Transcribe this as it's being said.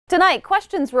Tonight,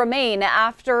 questions remain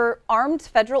after armed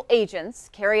federal agents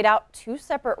carried out two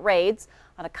separate raids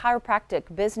on a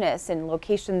chiropractic business in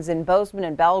locations in Bozeman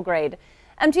and Belgrade.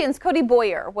 MTN's Cody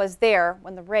Boyer was there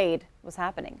when the raid was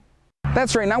happening.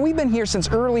 That's right. Now, we've been here since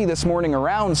early this morning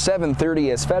around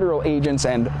 7:30 as federal agents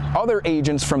and other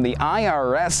agents from the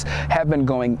IRS have been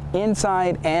going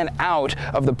inside and out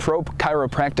of the Pro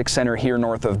Chiropractic Center here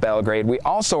north of Belgrade. We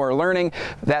also are learning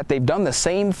that they've done the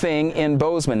same thing in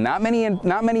Bozeman. Not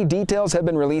many details have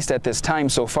been released at this time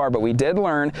so far, but we did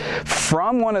learn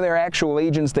from one of their actual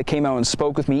agents that came out and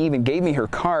spoke with me, even gave me her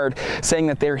card, saying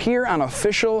that they're here on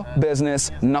official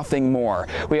business, nothing more.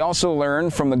 We also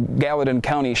learned from the Gallatin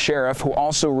County Sheriff, who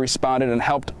also responded and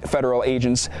helped federal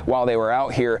agents while they were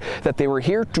out here, that they were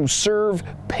here to serve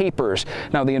papers.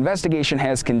 Now, the investigation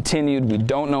has continued. We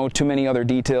don't know too many other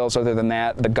details other than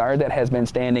that. The guard that has been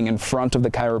standing in front of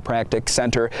the chiropractic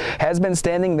center has been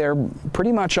standing there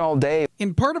pretty much all day.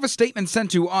 In part of a statement sent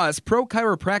to us, Pro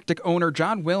Chiropractic owner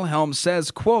John Wilhelm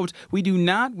says, quote, "We do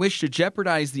not wish to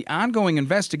jeopardize the ongoing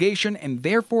investigation and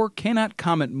therefore cannot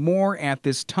comment more at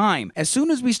this time. As soon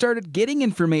as we started getting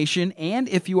information, and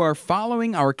if you are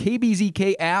following our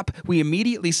KBZK app, we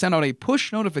immediately sent out a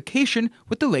push notification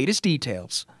with the latest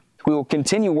details." We will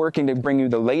continue working to bring you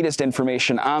the latest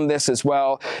information on this as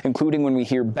well, including when we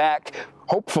hear back,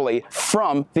 hopefully,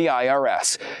 from the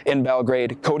IRS. In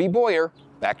Belgrade, Cody Boyer,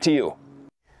 back to you.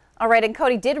 All right, and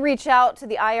Cody did reach out to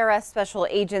the IRS special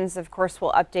agents. Of course,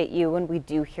 we'll update you when we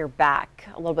do hear back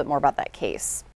a little bit more about that case.